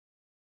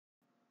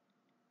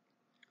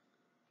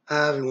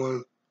Hi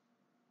everyone.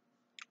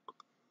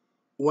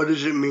 What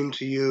does it mean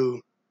to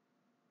you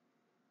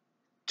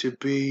to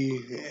be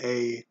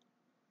a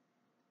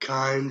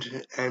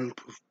kind and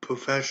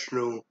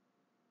professional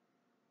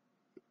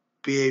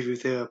behavior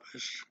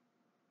therapist?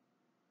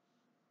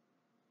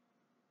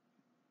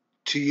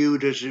 To you,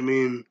 does it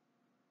mean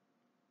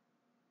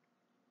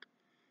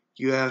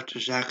you have to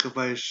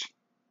sacrifice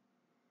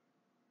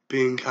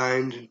being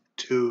kind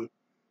to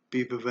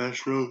be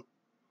professional?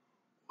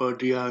 Or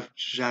do you have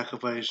to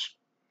sacrifice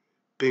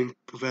being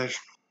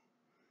professional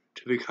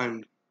to be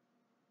kind?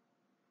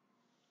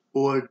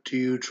 Or do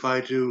you try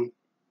to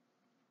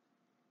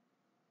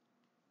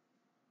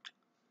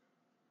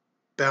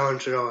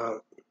balance it all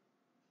out?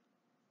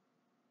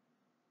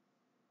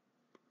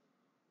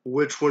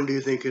 Which one do you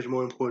think is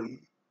more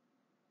important?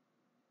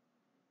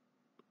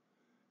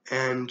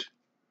 And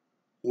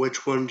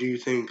which one do you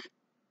think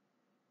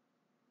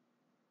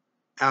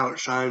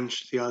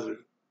outshines the other,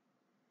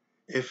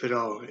 if at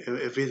all,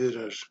 if either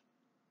does?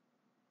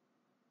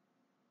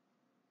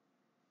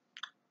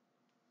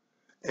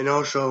 And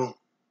also,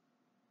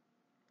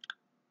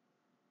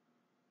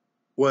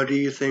 what do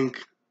you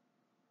think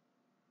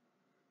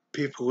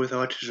people with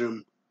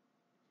autism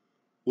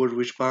would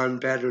respond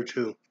better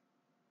to?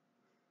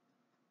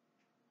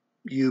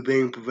 You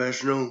being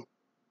professional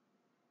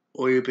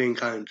or you being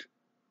kind?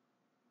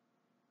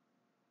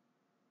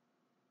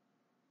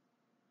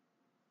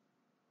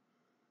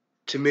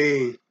 To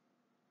me,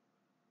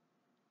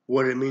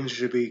 what it means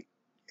to be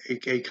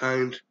a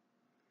kind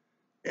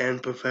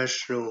and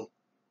professional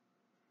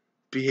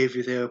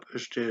behavior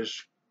therapist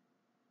is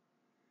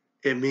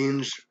it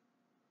means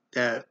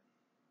that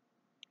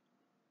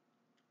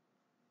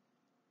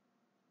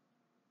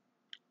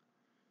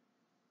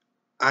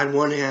on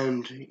one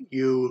hand,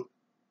 you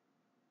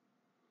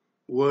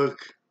work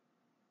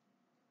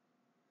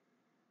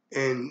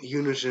in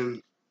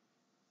unison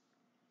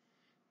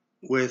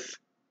with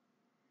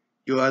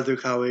your other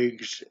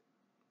colleagues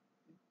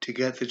to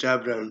get the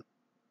job done.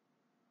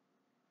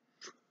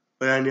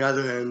 But on the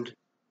other hand,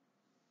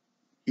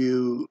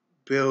 you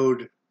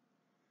build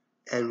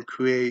and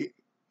create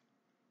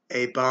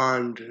a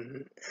bond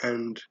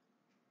and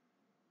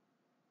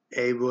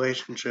a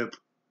relationship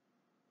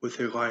with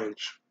your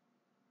clients.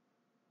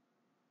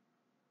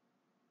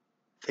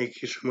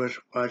 Thank you so much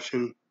for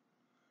watching.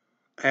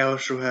 I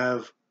also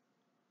have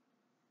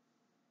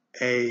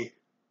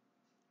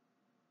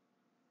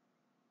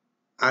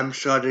I'm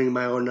starting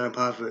my own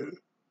nonprofit,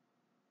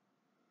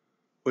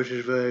 which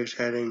is very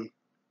exciting.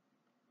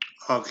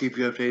 I'll keep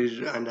you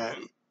updated on that.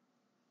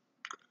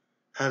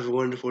 Have a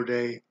wonderful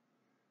day,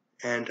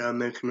 and I'll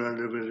make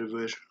another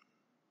video.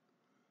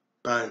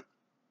 Bye.